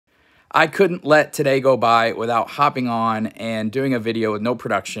I couldn't let today go by without hopping on and doing a video with no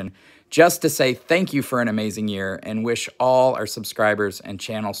production just to say thank you for an amazing year and wish all our subscribers and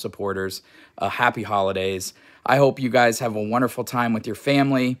channel supporters happy holidays. I hope you guys have a wonderful time with your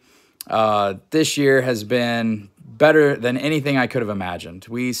family. This year has been better than anything I could have imagined.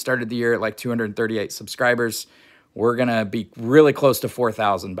 We started the year at like 238 subscribers. We're going to be really close to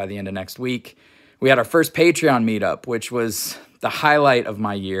 4,000 by the end of next week. We had our first Patreon meetup, which was the highlight of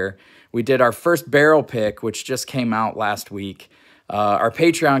my year. We did our first barrel pick, which just came out last week. Our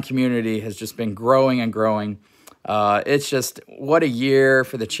Patreon community has just been growing and growing. It's just, what a year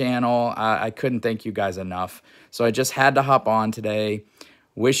for the channel. I couldn't thank you guys enough. So I just had to hop on today,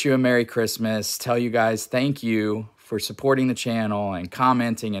 wish you a Merry Christmas, tell you guys thank you for supporting the channel and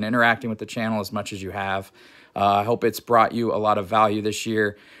commenting and interacting with the channel as much as you have. I hope it's brought you a lot of value this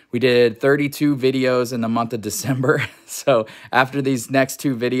year. We did 32 videos in the month of December. So after these next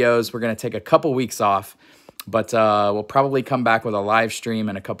 2 videos, we're going to take a couple weeks off, but we'll probably come back with a live stream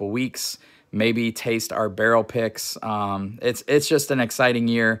in a couple weeks, maybe taste our barrel picks. It's just an exciting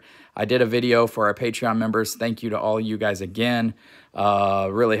year. I did a video for our Patreon members. Thank you to all you guys again.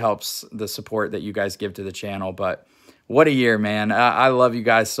 Really helps the support that you guys give to the channel, but what a year, man. I love you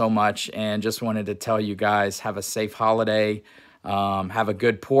guys so much and just wanted to tell you guys have a safe holiday. Have a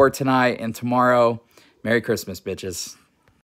good pour tonight and tomorrow. Merry Christmas, bitches.